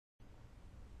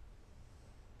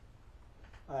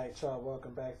Alright, y'all,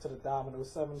 welcome back to the Dominoes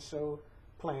 7 show.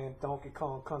 Playing Donkey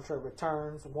Kong Country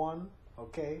Returns 1,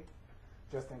 okay?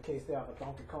 Just in case they have a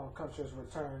Donkey Kong Country's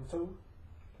Return 2.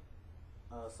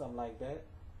 Something like that.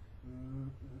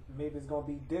 Maybe it's gonna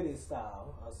be Diddy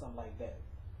style or something like that,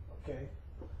 okay?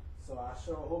 So I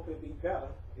sure hope it be better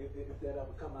if that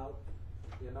ever come out,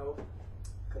 you know?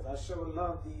 Because I sure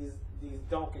love these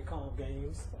Donkey Kong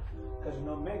games. Because, you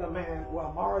know, Mega Man,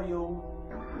 well, Mario,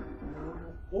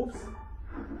 oops.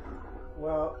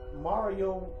 Well,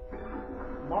 Mario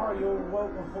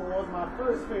was my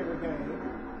first favorite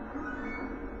game.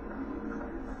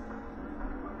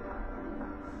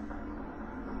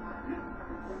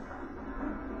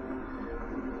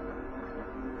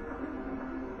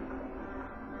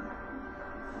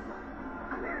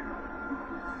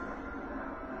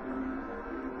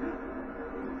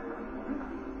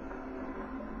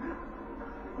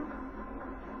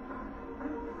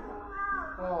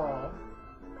 Oh.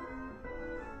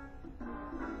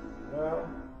 Well,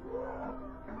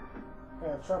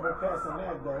 had trouble passing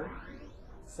that though.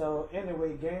 So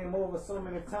anyway, game over so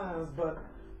many times, but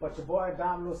your boy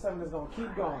Dominoes 7 is gonna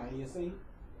keep going, you see?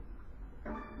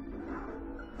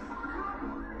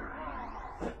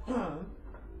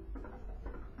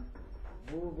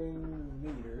 Moving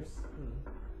meters.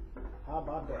 How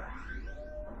about that?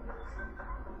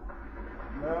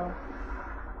 Well,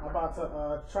 I'm about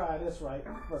to try this right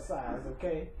for size,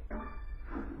 okay?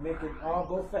 Make it all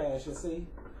go fast, you see?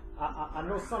 I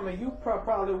know some of you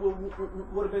probably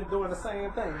would have been doing the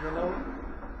same thing, you know?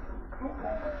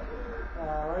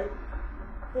 Alright.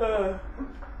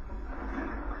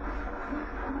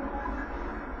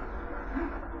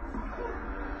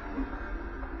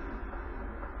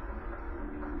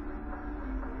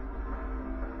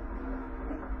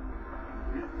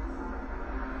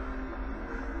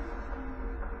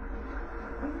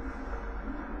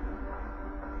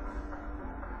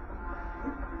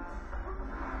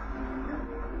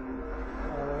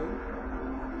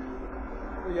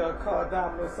 Y'all call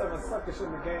Dominoes 7 suckish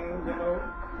in the game, you know.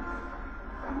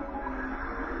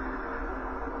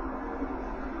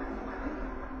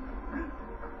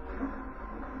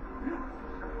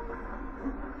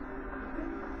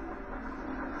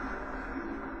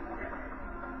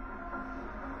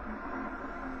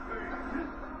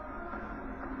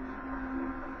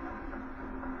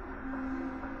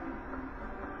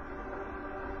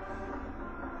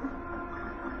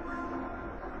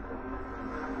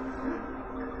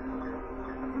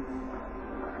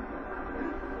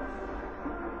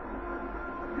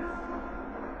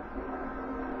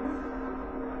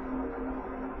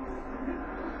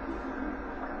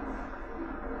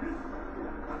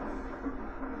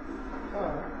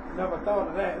 Never thought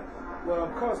of that. Well,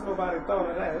 of course nobody thought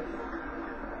of that.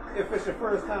 If it's your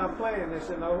first time playing this,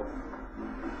 you know.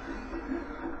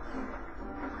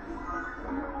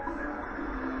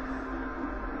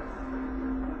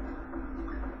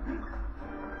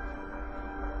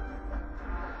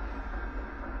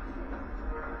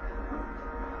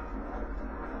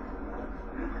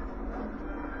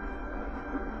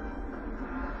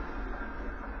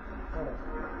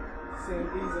 Seemed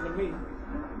easy to me.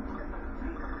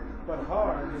 But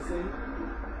hard, you see.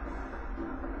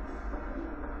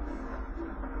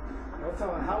 I'm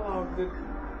telling you, how long did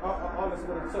all this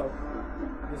would have took?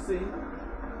 You see,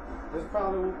 this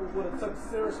probably would have took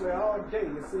seriously all day.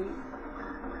 You see.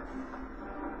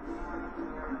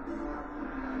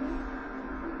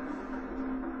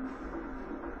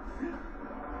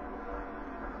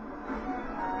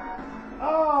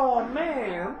 Oh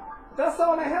man, that's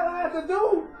all the hell I had to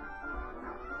do.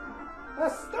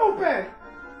 That's stupid.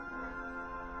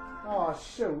 Oh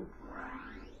shoot.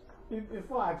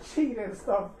 Before I cheat and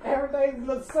stuff, everything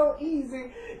looks so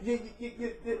easy.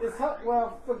 It's hard.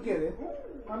 Well, forget it.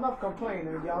 Enough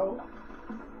complaining, y'all.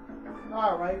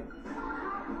 Alright.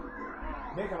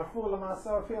 Making a fool of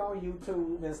myself here on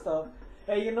YouTube and stuff.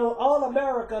 And you know, all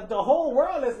America, the whole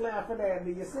world is laughing at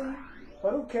me, you see?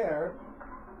 But who cares?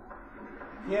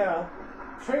 Yeah.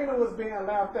 Trina was being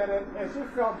laughed at it and she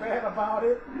felt bad about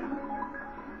it.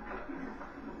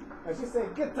 And she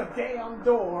said, get the damn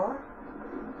door.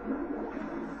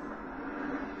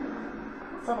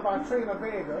 Something about Trina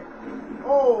Vega.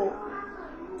 Oh,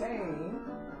 dang.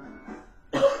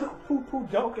 Poo-poo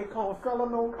Donkey Kong fell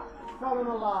in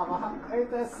the lava. Ain't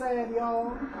that sad,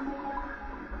 y'all?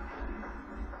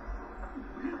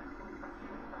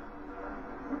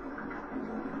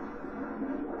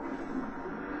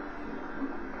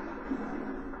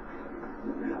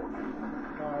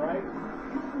 Alright.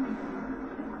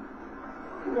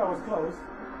 That was close.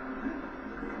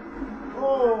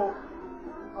 Oh,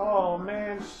 oh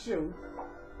man, shoot.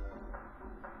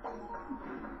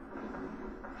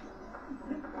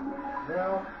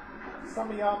 Some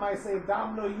of y'all might say,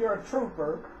 Domino, you're a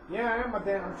trooper. Yeah, I am a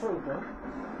damn trooper.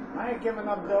 I ain't giving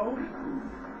up though.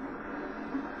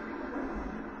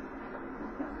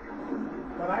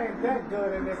 But I ain't that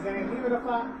good in this game. Even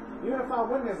if I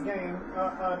win this game,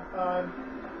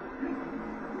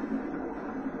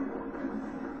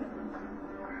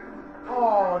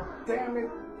 oh damn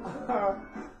it!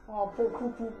 Oh, poor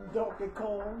poo Donkey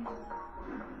Kong.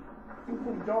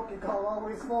 Poo Donkey Kong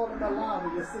always falling in the lava.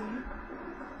 You see?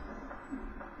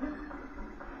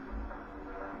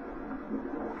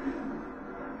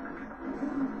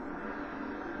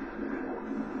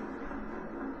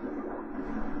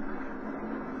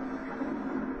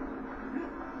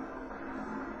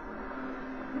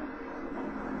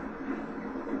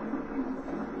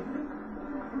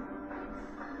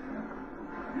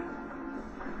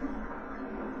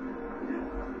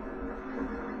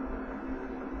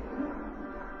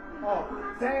 Oh,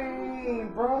 dang,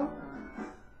 bro.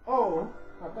 Oh,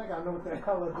 I think I know what the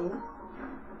hell to do.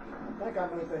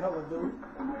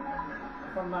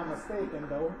 If I'm not mistaken,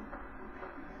 though.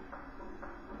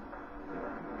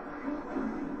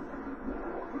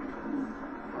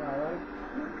 Alright.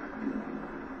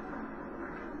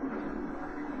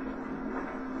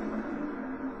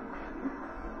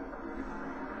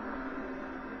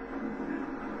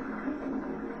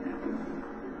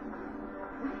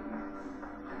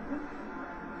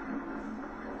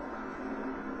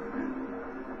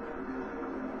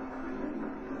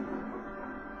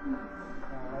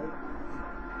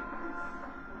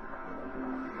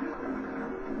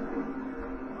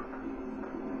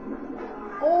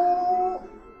 Oh!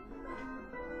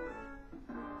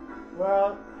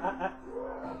 Well,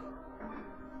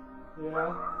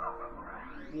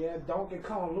 yeah, Donkey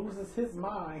Kong loses his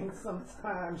mind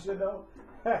sometimes, you know.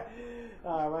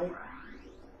 Alright.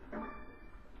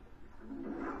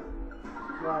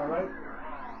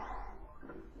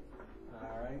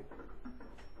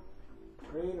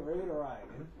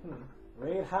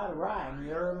 Red hot riding,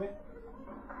 you heard me?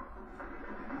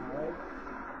 Alright.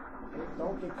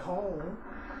 Donkey Kong.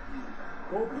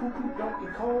 Go poo Donkey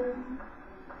Kong.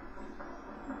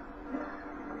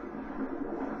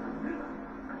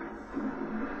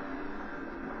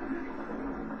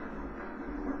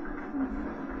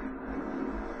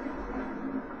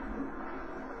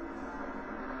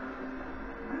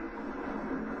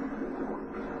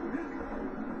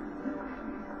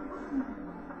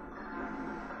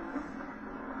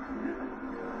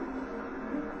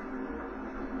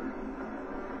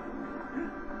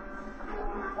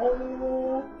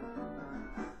 Oh,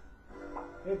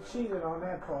 it cheated on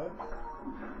that part.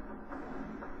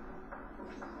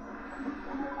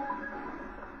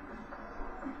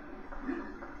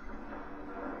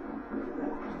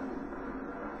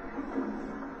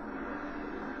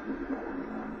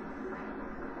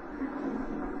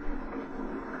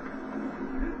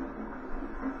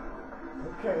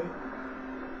 Okay.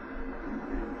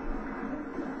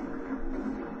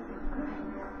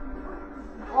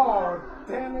 Oh,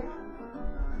 damn it.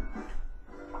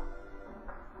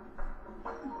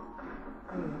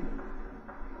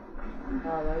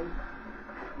 All right.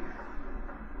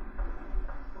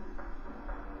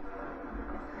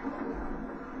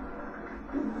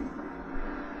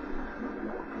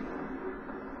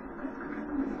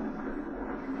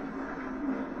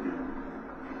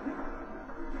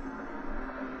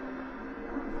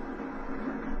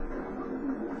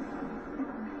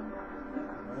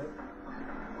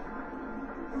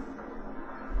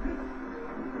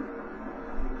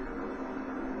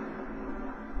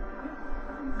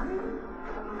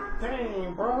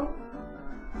 Dang, bro.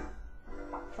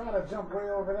 Trying to jump way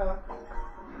over there.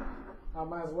 I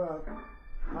might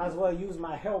as well use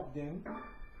my help then.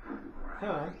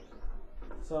 Huh.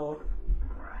 So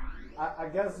I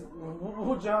guess what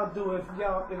would y'all do if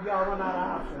y'all run out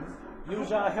of options? Use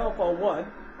y'all help or what?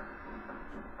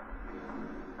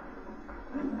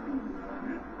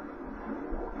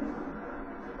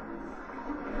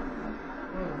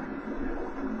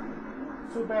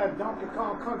 Too bad Donkey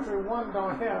Kong Country 1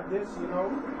 don't have this, you know,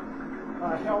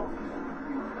 help.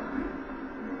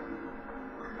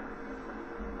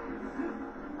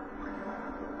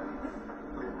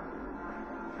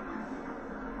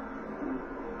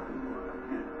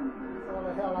 That's all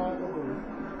the hell I have to do.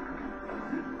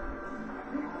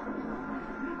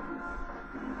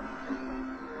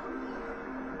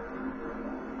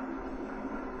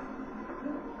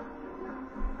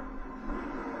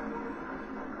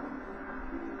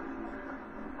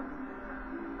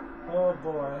 Oh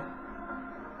boy.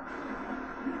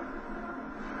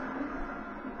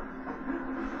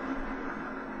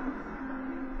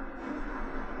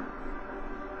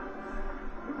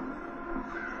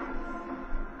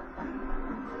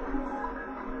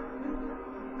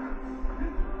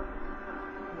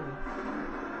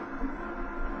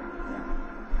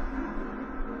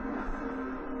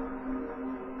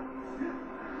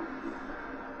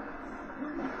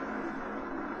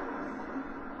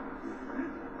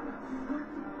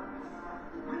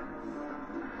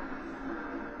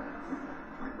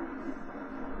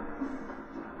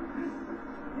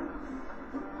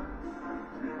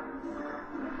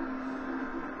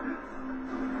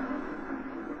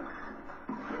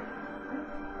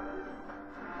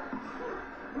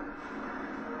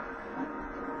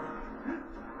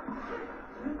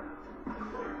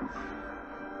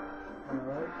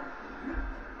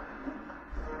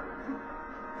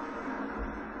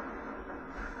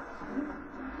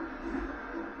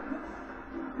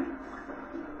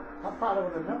 Probably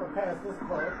would have never passed this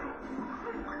part.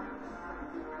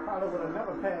 Probably would have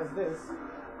never passed this.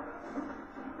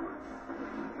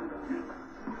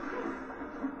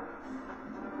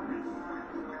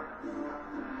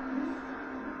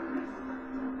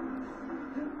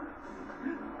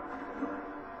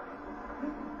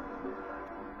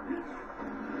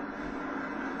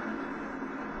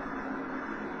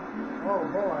 Oh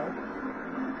boy.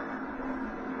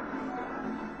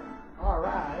 All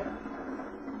right.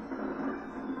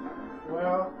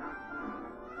 Well,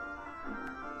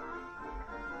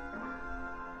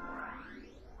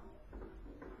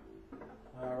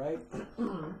 all right.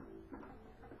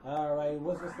 All right.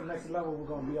 What's the next level we're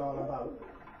going to be all about?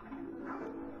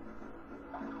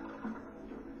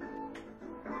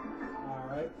 All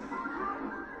right.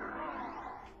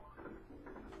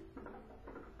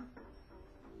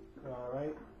 All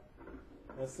right.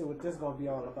 Let's see what this is going to be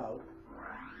all about.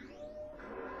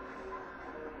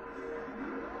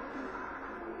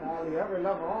 Probably every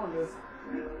level on this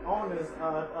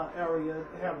area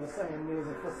have the same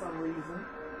music for some reason.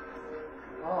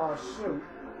 Oh shoot.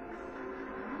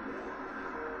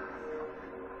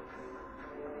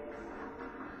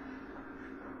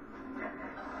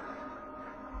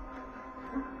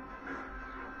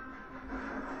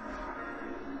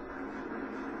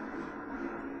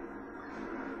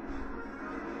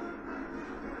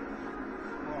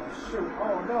 Oh shoot.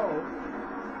 Oh no.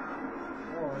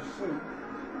 Oh shoot.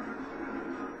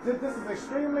 This is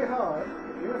extremely hard.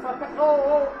 Even if I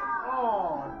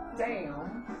oh, damn.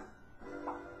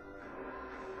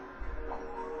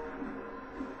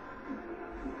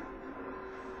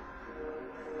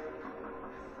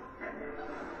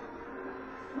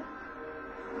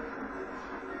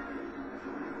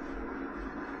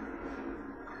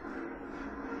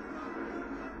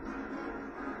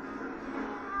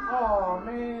 Oh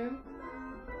man.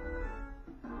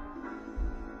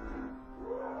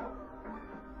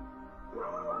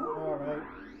 Alright.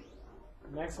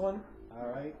 Next one.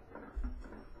 Alright.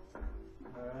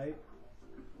 Alright.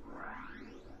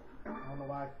 I don't know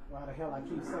why the hell I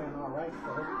keep saying alright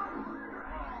for.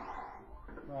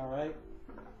 Alright.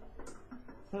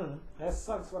 That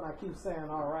sucks when I keep saying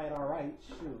alright.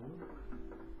 Shoot.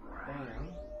 Damn.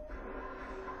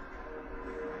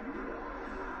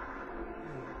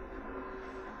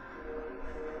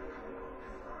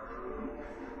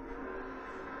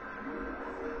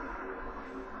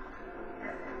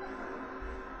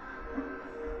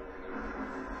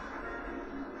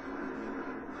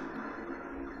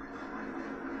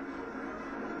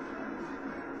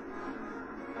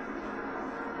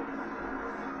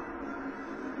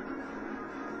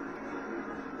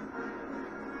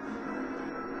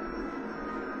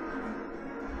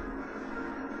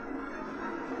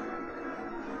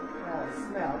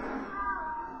 Snap.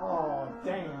 Oh,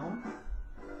 damn.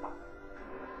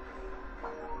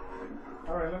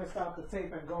 Alright, let me stop the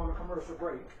tape and go on a commercial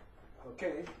break.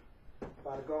 Okay.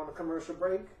 About to go on a commercial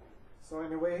break. So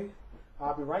anyway,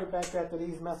 I'll be right back after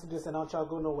these messages and don't y'all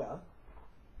go nowhere.